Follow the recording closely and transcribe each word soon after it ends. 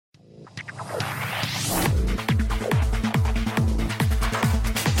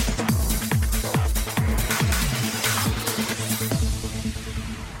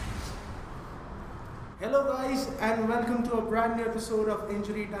to a brand new episode of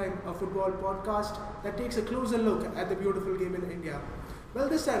Injury Time, a football podcast that takes a closer look at the beautiful game in India. Well,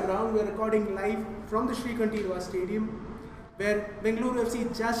 this time around, we're recording live from the Srikanti Stadium, where Bengaluru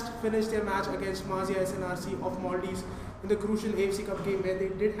FC just finished their match against Maziya S&RC of Maldives in the crucial AFC Cup game where they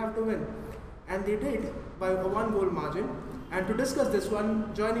did have to win. And they did by a one-goal margin. And to discuss this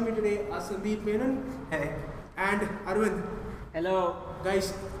one, joining me today are Sandeep Menon. Hey. And Arvind. Hello.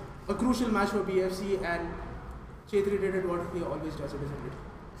 Guys, a crucial match for BFC and Chettri did it what he always does, isn't it?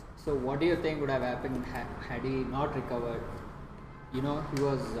 So what do you think would have happened had he not recovered? You know, he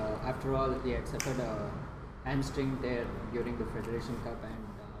was, after all, he had suffered a hamstring tear during the Federation Cup, and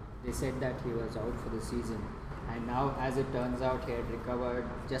they said that he was out for the season. And now, as it turns out, he had recovered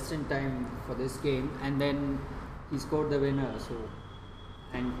just in time for this game, and then he scored the winner.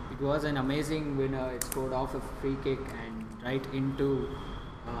 And it was an amazing winner. It scored off a free kick and right into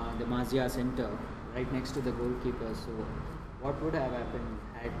the Maziya Center, right next to the goalkeeper. So what would have happened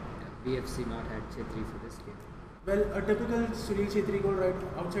had BFC not had Chettri for this game? Well, a typical Sunil Chettri goal right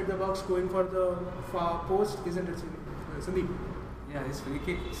outside the box going for the far post, isn't it, Sandeep? Yeah, his free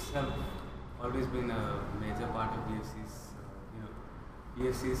kicks have always been a major part of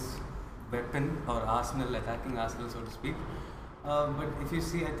BFC's weapon or arsenal, attacking arsenal, so to speak. But if you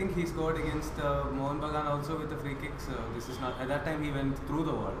see, I think he scored against Mohan Bagan also with the free kicks. This is not, at that time he went through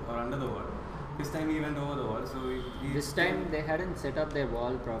the wall or under the wall. This time he went over the wall. So this time they hadn't set up their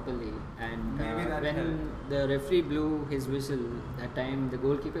wall properly, and when the referee blew his whistle, that time the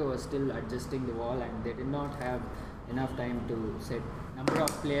goalkeeper was still adjusting the wall, and they did not have enough time to set number of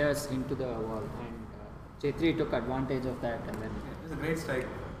players into the wall. And Chettri took advantage of that, and then it was a great strike.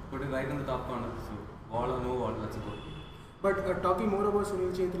 Put it right in the top corner. So wall or no wall, that's a goal. But talking more about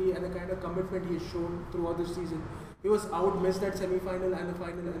Sunil Chettri and the kind of commitment he has shown throughout this season, he was out, missed that semi-final and the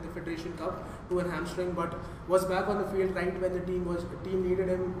final in the Federation Cup to a hamstring, but was back on the field right when the team needed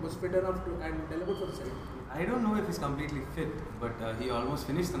him, was fit enough to and delivered for the side. I don't know if he's completely fit, but he almost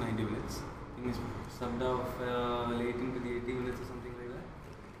finished the 90 minutes. I think he's subbed off late into the 80 minutes or something like that.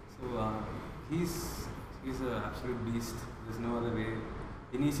 So he's an absolute beast. There's no other way.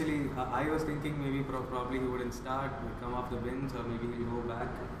 Initially, I was thinking maybe probably he wouldn't start, would come off the bench, or maybe he'll go back.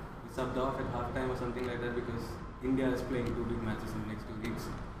 He subbed off at halftime or something like that because India is playing two big matches in the next 2 weeks.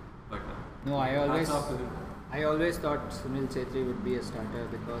 But no, I always thought Sunil Chettri would be a starter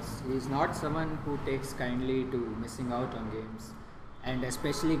because he is not someone who takes kindly to missing out on games, and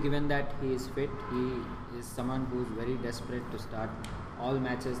especially given that he is fit, he is someone who is very desperate to start all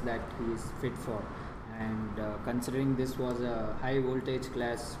matches that he is fit for. And considering this was a high voltage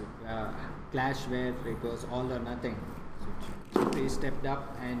clash where it was all or nothing, so Chettri stepped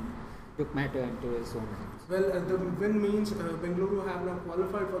up and took matter into his own hands. Well, the win means Bengaluru have now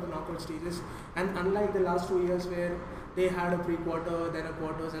qualified for the knockout stages, and unlike the last 2 years where they had a pre-quarter, then a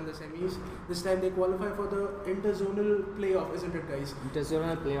quarters and the semis, this time they qualify for the interzonal playoff, isn't it, guys?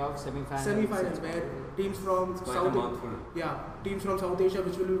 Interzonal playoff semi-finals. Semi-finals where teams from teams from South Asia,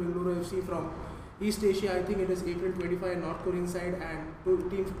 which will be Bengaluru FC, from East Asia, I think it is April 25, North Korean side, and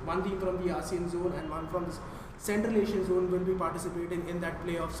one team from the ASEAN zone and one from the Central Asian zone will be participating in that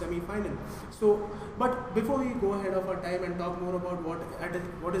playoff semi-final. So, but before we go ahead of our time and talk more about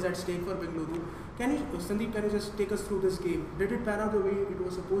what is at stake for Bengaluru, Sandeep, can you just take us through this game? Did it pan out the way it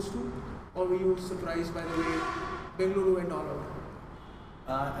was supposed to, or were you surprised by the way Bengaluru went all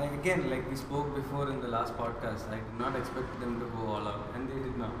out? Again, like we spoke before in the last podcast, I did not expect them to go all out, and they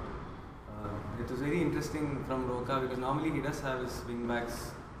did not. It was very interesting from Roca because normally he does have his wing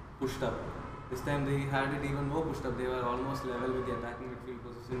backs pushed up. This time they had it even more pushed up. They were almost level with the attacking midfield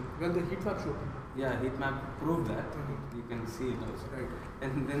position. Well, the heat map showed. Yeah, heat map proved that. You can see it also. Right.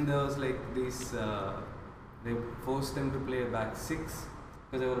 And then there was like this, they forced them to play a back six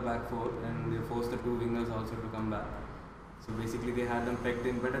because they were a back four, and they forced the two wingers also to come back. So basically they had them pegged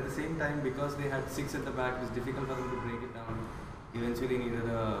in, but at the same time, because they had six at the back, it was difficult for them to break it down. Eventually needed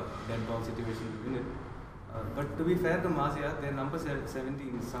a dead ball situation to win it. But to be fair to Maziya, their number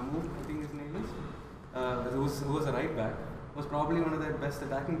 17, Samu, I think his name is, who was a right back, was probably one of their best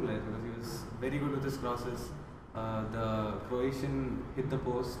attacking players because he was very good with his crosses. The Croatian hit the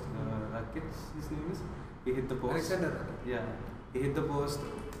post, Rakic, his name is, he hit the post. Alexander. Yeah, he hit the post.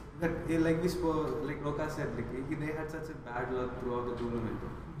 But like we spoke, like Roca said, they had such a bad luck throughout the tournament,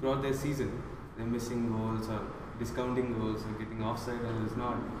 throughout their season. They're missing goals or discounting goals or getting offside and it's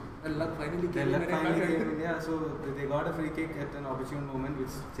not. And luck finally came in. Yeah, so they got a free kick at an opportune moment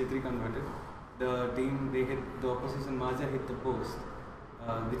which Chettri converted. The opposition Maziya hit the post,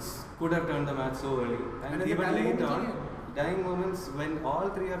 which could have turned the match so early. And even later on, dying moments when all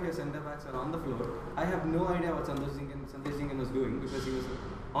three of your centre backs are on the floor. I have no idea what Sandesh Jingan was doing, because he was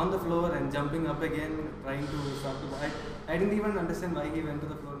on the floor and jumping up again, trying to stop the ball. I didn't even understand why he went to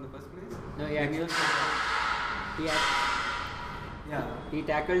the floor in the first place. No, he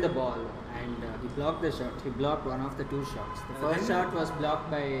tackled the ball and he blocked the shot. He blocked one of the two shots. The first shot was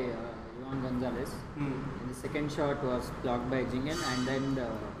blocked by Juan Gonzalez, and the second shot was blocked by Jingan, and then the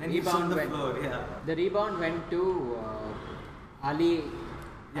rebound went to Ali.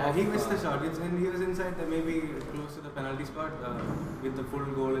 Yeah, he missed the shot. When he was inside, maybe close to the penalty spot, with the full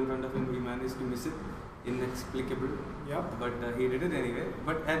goal in front of him, he managed to miss it. Inexplicable. Yeah. But he did it anyway.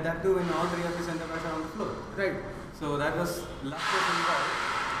 But at that too, when all three of his centre backs are on the floor. Right. So that was luck was involved.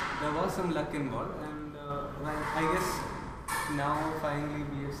 There was some luck involved, and I guess now finally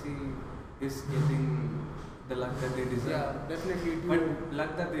BFC is getting the luck that they deserve. Yeah, definitely. But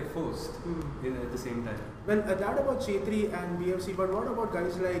luck that they forced at the same time. Well, that about Chettri and BFC, but what about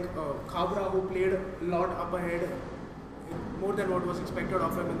guys like Khabra, who played a lot up ahead, more than what was expected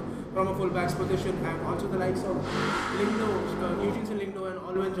of him from a full-back's position, and also the likes of Eugene Lingdo and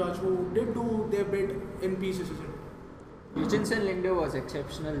Alvin George, who did do their bit in pieces, isn't it? Eugene Lingdo was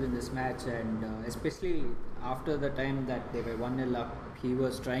exceptional in this match, and especially after the time that they were 1-0 up, he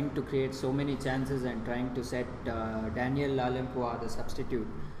was trying to create so many chances and trying to set Daniel Lalimpua, the substitute,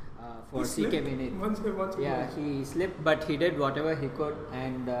 for CK Vinith. Yeah, he slipped, but he did whatever he could,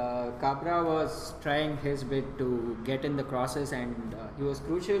 and Khabra was trying his bit to get in the crosses, and he was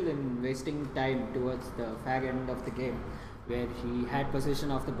crucial in wasting time towards the fag end of the game, where he had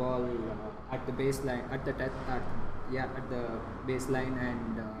possession of the ball at the baseline, at the baseline,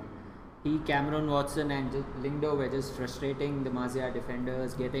 and Cameron Watson and Lingdo were just frustrating the Maziya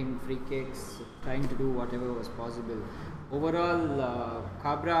defenders, getting free kicks, trying to do whatever was possible. Overall,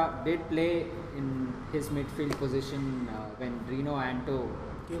 Khabra did play in his midfield position when Rino Anto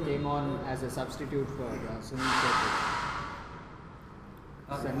came on as a substitute for Sunil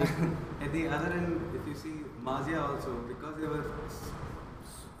Chettri. At the other end, if you see Maziya also, because they were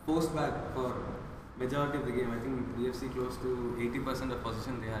forced back for majority of the game, I think BFC close to 80% of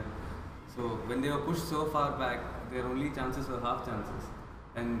possession they had. So when they were pushed so far back, their only chances were half chances.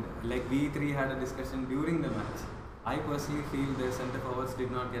 And like we three had a discussion during the match, I personally feel their centre forwards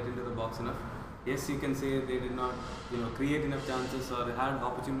did not get into the box enough. Yes, you can say they did not, create enough chances or had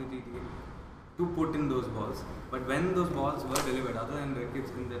opportunity to put in those balls. But when those balls were delivered, other than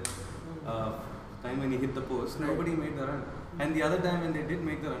Ricketts in the time when he hit the post, nobody made the run. And the other time when they did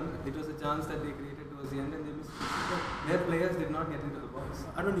make the run, it was a chance that they created towards the end and they missed. Their players did not get into the box.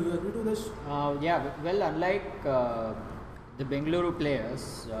 Arun, do you agree to this? Yeah, well, unlike the Bengaluru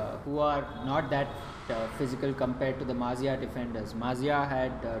players, who are not that physical compared to the Maziya defenders. Maziya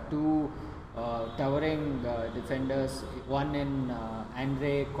had two towering defenders, one in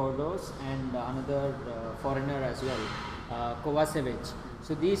Andre Cordos and another foreigner as well, Kovacevic.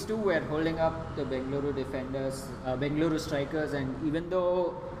 So these two were holding up the Bengaluru defenders, Bengaluru strikers, and even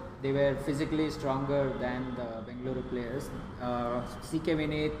though they were physically stronger than the Bengaluru players, CK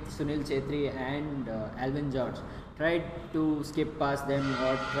Vinith, Sunil Chettri and Alvin George tried to skip past them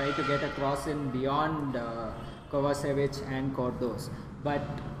or try to get a cross in beyond Kovacevic and Cordos. But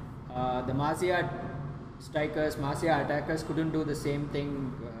the Maziya strikers, Maziya attackers couldn't do the same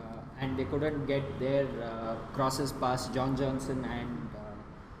thing, and they couldn't get their crosses past John Johnson and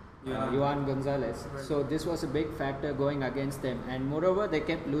Juan Gonzalez. Right. So this was a big factor going against them, and moreover they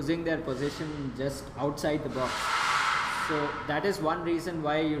kept losing their possession just outside the box. So that is one reason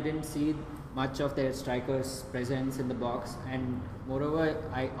why you didn't see much of their strikers' presence in the box. And moreover,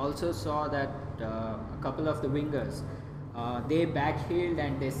 I also saw that a couple of the wingers, they backheeled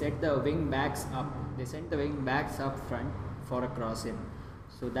and they set the wing backs up. They sent the wing backs up front for a cross in.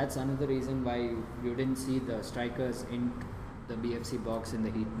 So that's another reason why you didn't see the strikers in the BFC box in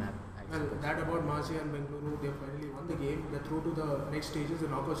the heat map. Well, that about Maziya and Bengaluru, they finally won the game. They're through to the next stages, the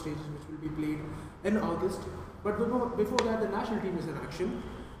knockout stages, which will be played in August. But before that, the national team is in action.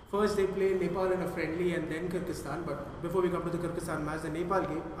 First, they play Nepal in a friendly and then Kyrgyzstan. But before we come to the Kyrgyzstan match, the Nepal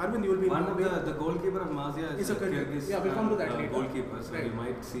game, Arvind, you will be one of the goalkeeper of Maziya is a Kyrgyz we'll come to that later. Goalkeeper, so you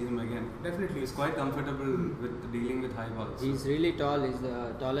might see him again. Definitely. He's quite comfortable with dealing with high balls. He's really tall. He's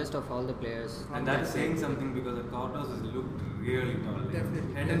the tallest of all the players. And that is saying something, because the Cordos has looked really tall.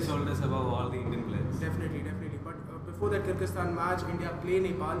 Definitely. Head and shoulders above all the Indian players. Definitely. But before that Kyrgyzstan match, India play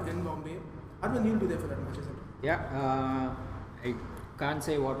Nepal in Bombay. Arvind, you'll be there for that match, isn't it? Yeah. can't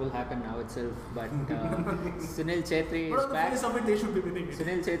say what will happen now itself, but Sunil Chettri is back. They should be winning it.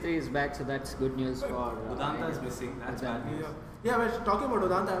 Sunil Chettri is back, so that's good news for. Udanta is missing. That's bad news. Yeah, I was talking about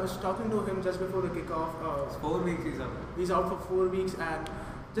Udanta. I was talking to him just before the kickoff. 4 weeks he's out. He's out for 4 weeks, and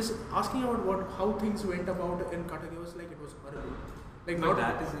just asking about how things went about in Qatar. It was like it was horrible. Like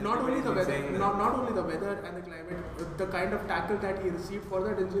not only the weather, not only the weather and the climate, the kind of tackle that he received for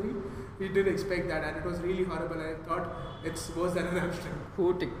that injury, he didn't expect that, and it was really horrible. And I thought it's worse than an hamstring.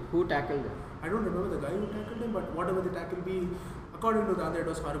 Who tackled him? I don't remember the guy who tackled him, but whatever the tackle be, according to Danda,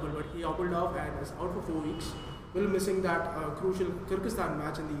 it was horrible. But he hobbled off and is out for 4 weeks. Will missing that crucial Kyrgyzstan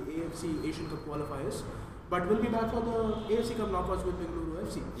match in the AFC Asian Cup qualifiers, but will be back for the AFC Cup knockouts with Bengaluru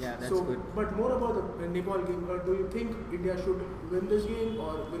FC. Yeah, that's good. But more about the Nepal game. Do you think India should win this game,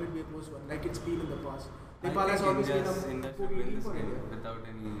 or will it be a close one like it's been in the past? Nepal has always been a India should win this game without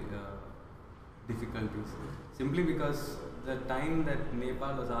any difficulties. Simply because the time that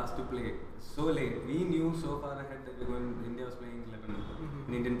Nepal was asked to play so late, we knew so far ahead that India was playing 11.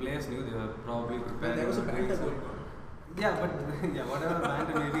 And Indian players knew they were probably prepared. There was a banter going on. Yeah, but whatever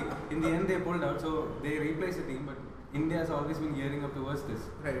banter maybe. In the end, they pulled out, so they replaced the team. But India has always been gearing up towards this.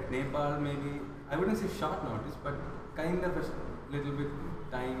 Right. Nepal maybe, I wouldn't say short notice, but kind of a little bit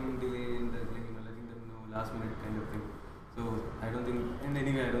time delay in the letting them know last minute kind of thing. So I don't think, and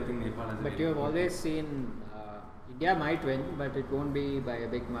anyway, I don't think Nepal has. But you have always seen India might win, but it won't be by a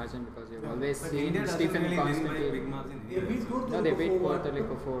big margin because you've always seen Stephen really Constantine. Big margin. They beat Puerto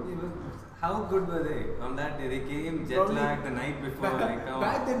Rico 4. How good were they on that day? They came jet lagged the night before.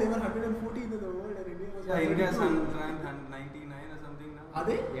 Back then they were 114 in the world, and India was. Yeah, India's 199 or something now. Are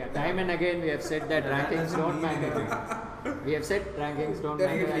they? Yeah, time and again we have said that rankings don't matter. We have said rankings don't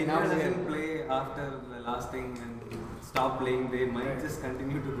matter. If And India now doesn't play after the last thing and stop playing, they might just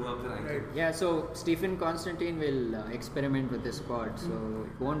continue to go up the ranking. Right. Yeah, so Stephen Constantine will experiment with the squad, so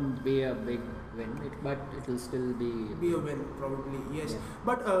it won't be a big win, but it will still be a win, probably, yes. Yeah.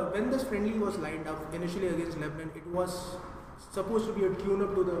 But when this friendly was lined up initially against Lebanon, it was supposed to be a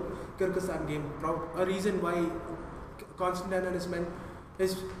tune-up to the Kyrgyzstan game. A reason why Constantine and his men,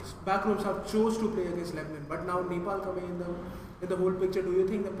 his backroom staff chose to play against Lebanon. But now Nepal coming in the whole picture, do you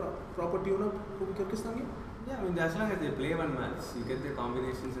think the proper tune-up to the Kyrgyzstan game? Yeah, I mean, as long as they play one match, you get their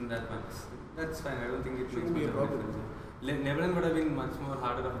combinations in that match. That's fine. I don't think it makes much of a difference. Lebanon would have been much more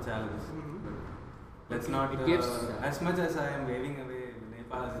harder of a challenge. But let's not. As much as I am waving away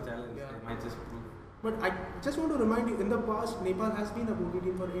Nepal as a challenge, they might just prove. But I just want to remind you, in the past, Nepal has been a bogey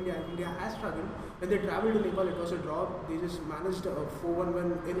team for India, and India has struggled. When they travelled to Nepal, it was a draw. They just managed a 4-1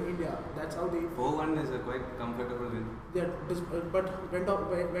 win in India. That's how they. 4-1 is a quite comfortable win. Yeah, but went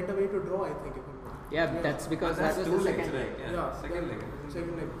away to draw, I think. Yeah, that's because that was the second leg. Second leg.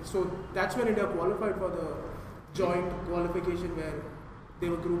 Second leg. So that's when India qualified for the joint qualification where they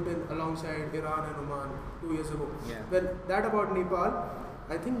were grouped in alongside Iran and Oman 2 years ago. Yeah. Well, that about Nepal.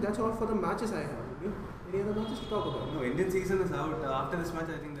 I think that's all for the matches I have. Any other matches to talk about? No, Indian season is out. After this match,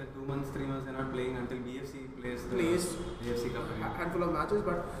 I think that 2 months, 3 months they're not playing until BFC plays the AFC Cup again. A handful of matches,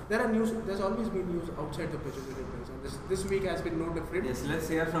 but there are news. There's always been news outside the pitch, and this week has been no different. Yes, let's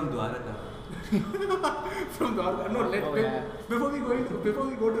hear from Dwarka. From Dwarka, no. Before we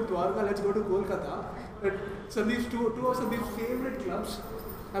go to Dwarka, let's go to Kolkata. Sandeep's two of Sandeep's favorite clubs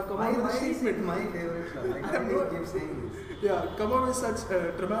have come out with a statement. My favorite club. I can't keep saying this. Yeah, come out with such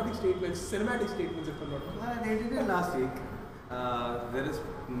dramatic statements, cinematic statements, if I'm not wrong. They did it last week. There has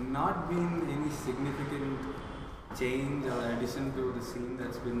not been any significant change or addition to the scene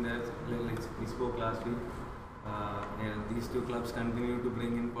that's been there. Like we spoke last week. These two clubs continue to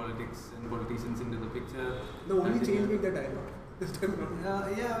bring in politics and politicians into the picture. The only change being the dialogue this time around.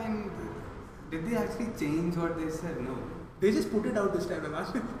 I mean, did they actually change what they said? No. They just put it out this time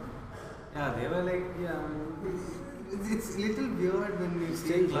around. Yeah, they were like, it's little weird when you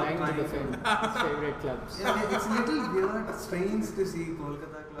see club trying to defend his favorite clubs. Yeah, it's little weird, strange to see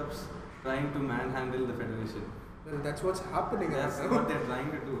Kolkata clubs trying to manhandle the federation. Well, that's what's happening. That's what they're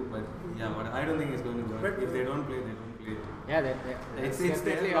trying to do, but I don't think it's going to work. If they don't play, they don't play. Yeah, it's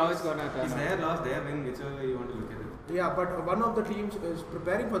definitely how it's going to turn out. It's their loss, their win, whichever way you want to look at it. Yeah, but one of the teams is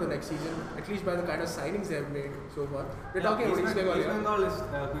preparing for the next season, at least by the kind of signings they have made so far. We're talking about East Bengal. East Bengal is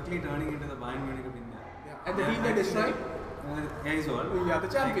quickly turning into the Bayern Munich of India. Yeah. And the team that destroyed? Aizawl. Yeah, the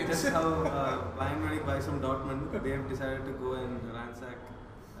champions. Just how Bayern Munich buys from Dortmund, they have decided to go and ransack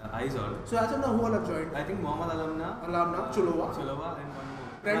Aizawl. So as of now, who all have joined? I think Mohammad Alamna, Chulova, and one more.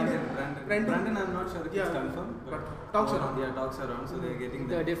 Brandon, I'm not sure if it's confirmed. But talks around. Yeah, talks around. So they're getting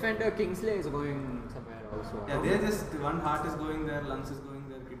the defender Kingsley is going somewhere also. Yeah, they're just one heart is going there, lungs is going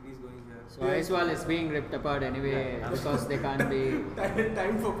there, kidneys going there. So Aiswal is being ripped apart anyway because they can't be.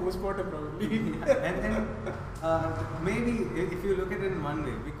 Time for postmortem probably. and maybe if you look at it in one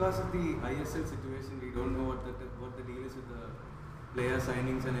way, because of the ISL situation, we don't know what the deal is with the player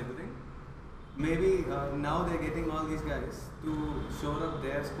signings and everything. Maybe now they're getting all these guys to shore up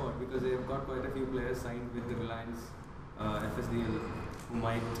their squad because they've got quite a few players signed with the Reliance FSDL who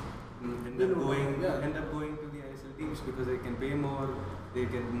might end up going to the ISL teams because they can pay more, they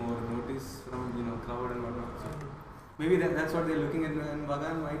get more notice from crowd and whatnot. So maybe that's what they're looking at, and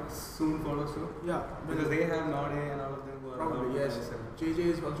Vagan might soon follow suit. Yeah, because they have Node and all of them. Probably yes. JJ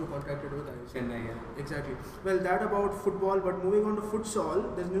is also contracted with ISL. Chennai, yeah. Exactly. Well, that about football, but moving on to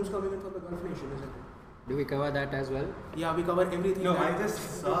futsal, there's news coming in from the Gulf nation, isn't it? Do we cover that as well? Yeah, we cover everything. No, I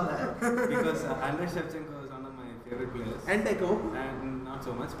just saw that because Andrei Shevchenko is one of my favorite players. And Deco. And not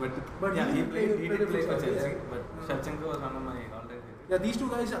so much, but yeah, he did play for Chelsea. Yeah. But Shevchenko was one of my all-time favorites. Yeah, these two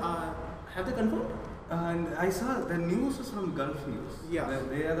guys have they confirmed? And I saw the news was from Gulf News. Yeah.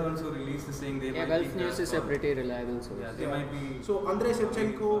 They are the ones who released the saying they might Gulf News is a pretty reliable source. Yeah, they might be. So Andrei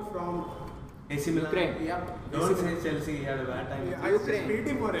Shevchenko from AC Milan. Ukraine. Yeah. Don't say Chelsea, he had a bad time. Yeah, I was just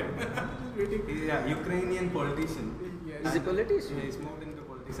waiting for him. Just waiting. Yeah, Ukrainian politician. Yes. He's a politician. Yeah, he's moved into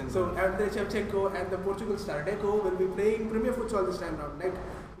politics. So Andrei Shevchenko and the Portugal star Deco will be playing Premier Futsal this time round. Like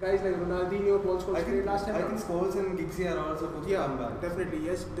guys like Ronaldinho, Paul Scholes played last time. I think Scholes and Giggsy are also supposed to come back. Definitely,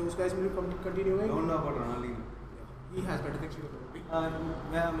 yes. Those guys will be continuing. Don't know about Ronaldinho. He has better things to do.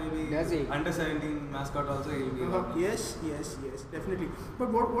 Yeah, maybe Does he? under 17 mascot also he'll be. Yes, definitely.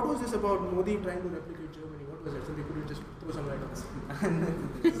 But what was this about Modi trying to replicate Germany? What was it? So could you just throw some light on this?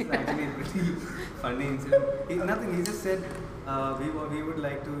 It's actually a pretty funny incident. Nothing. He just said we would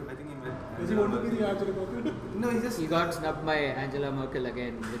like to. I think he meant. Does he want to be the Angela Merkel? No, he got snubbed by Angela Merkel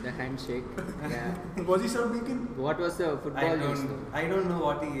again with the handshake. Yeah. Was he served bacon? What was the football news? I don't know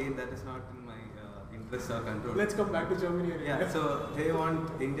what he ate. That is not in my interest or control. Let's come back to Germany again. Yeah. So they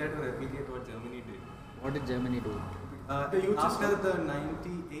want India to replicate what Germany did. What did Germany do? After the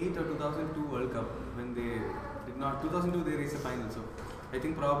 98 or 2002 World Cup, when they did not 2002 they reached the final. So I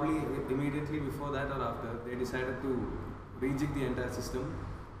think probably immediately before that or after they decided to rejig the entire system,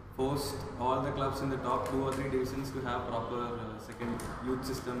 forced all the clubs in the top 2 or 3 divisions to have proper second youth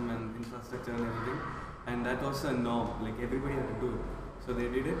system and infrastructure and everything, and that was a norm. Like everybody had to do it. So they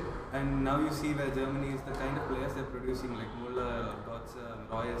did it, and now you see where Germany is the kind of players they're producing, like Muller, Götze,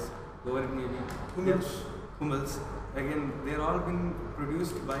 Reus, whoever it may be. Hummels. Again, they're all been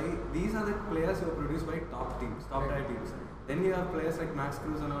produced by, these are the players who are produced by top teams, top tier teams. Then you have players like Max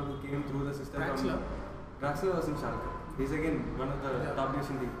Cruz and all who came through the system. Draxler was in Schalke. He's again one of the top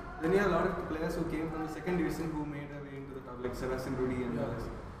division teams. Then you have a lot of players who came from the second division who made their way into the top, like Sebastian Rudy and others.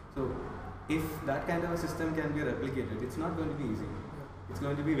 So, if that kind of a system can be replicated, it's not going to be easy. It's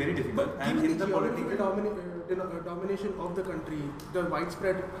going to be very difficult. But given the political domination of the country, the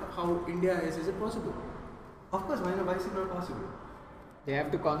widespread how India is it possible? Of course, why is it not possible? They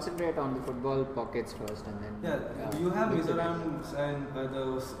have to concentrate on the football pockets first and then... Yeah, you have Mizoram and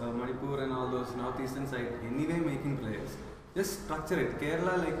those Manipur and all those northeastern side anyway making players. Just structure it.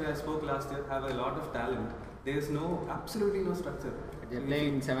 Kerala, like I spoke last year, have a lot of talent. There is absolutely no structure. They're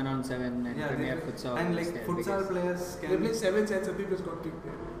playing 7-on-7 and Premier Futsal. And like futsal players can... They play 7 sets and people just got kicked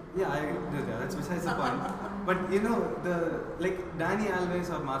there. Yeah, that's besides the point. But like Dani Alves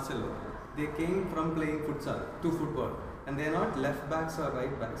or Marcelo, they came from playing futsal to football. And they are not left backs or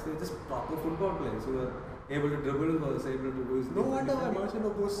right backs. They are just proper football players who are able to dribble, who are able to do his... No wonder why Marcelo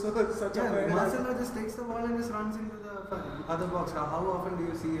goes such a way. Marcelo just takes the ball and just runs into the other box. How often do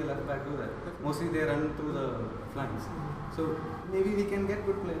you see a left back do that? Mostly they run through the flanks. So maybe we can get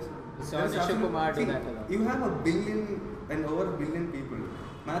good players. You have a billion and over a billion people.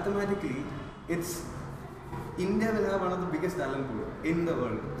 Mathematically, India will have one of the biggest talent pool in the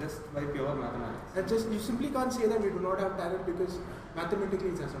world just by pure mathematics. And you simply can't say that we do not have talent because mathematically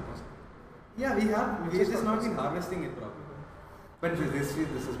it's just impossible. Yeah, we have just not been harvesting it properly. But this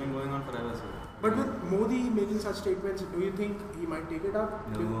has been going on forever. So. But with Modi making such statements, do you think he might take it up?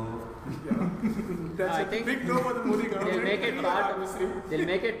 No. Yeah. That's a big no for the Modi government. They'll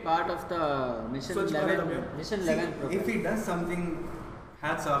make it part of the Mission 11. Mission 11 program. If he does something,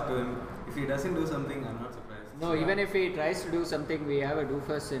 hats off to him. If he doesn't do something, I'm not surprised. No, even if he tries to do something, we have a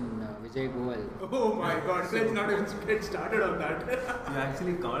doofus in Vijay Goel. Oh my God! Let's not even get started on that. You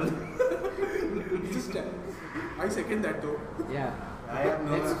actually called. I second that though. Yeah. I have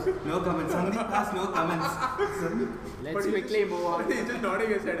no comments. Sandeep has no comments. Let's quickly move on. He's just nodding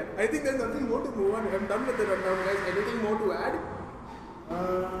his head. I think there's nothing more to move on. I'm done with the rundown, guys. Anything more to add?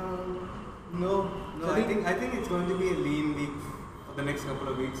 No. I think it's going to be a lean week for the next couple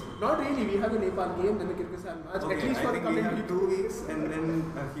of weeks? Not really. We have the Nepal game, then the Kyrgyzstan match. Okay, at least for the coming we have 2 weeks and then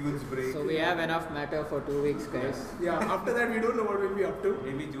a huge break. So we have enough matter for 2 weeks, guys. Yeah, after that we don't know what we'll be up to.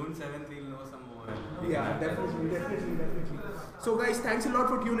 Maybe June 7th we'll know some more. Yeah, definitely. So guys, thanks a lot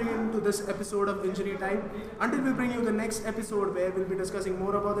for tuning in to this episode of Injury Time. Until we bring you the next episode where we'll be discussing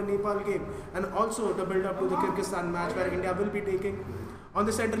more about the Nepal game and also the build up to the Kyrgyzstan match where India will be taking on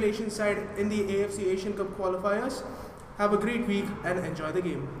the Central Asian side in the AFC Asian Cup qualifiers. Have a great week and enjoy the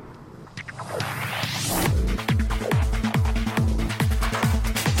game.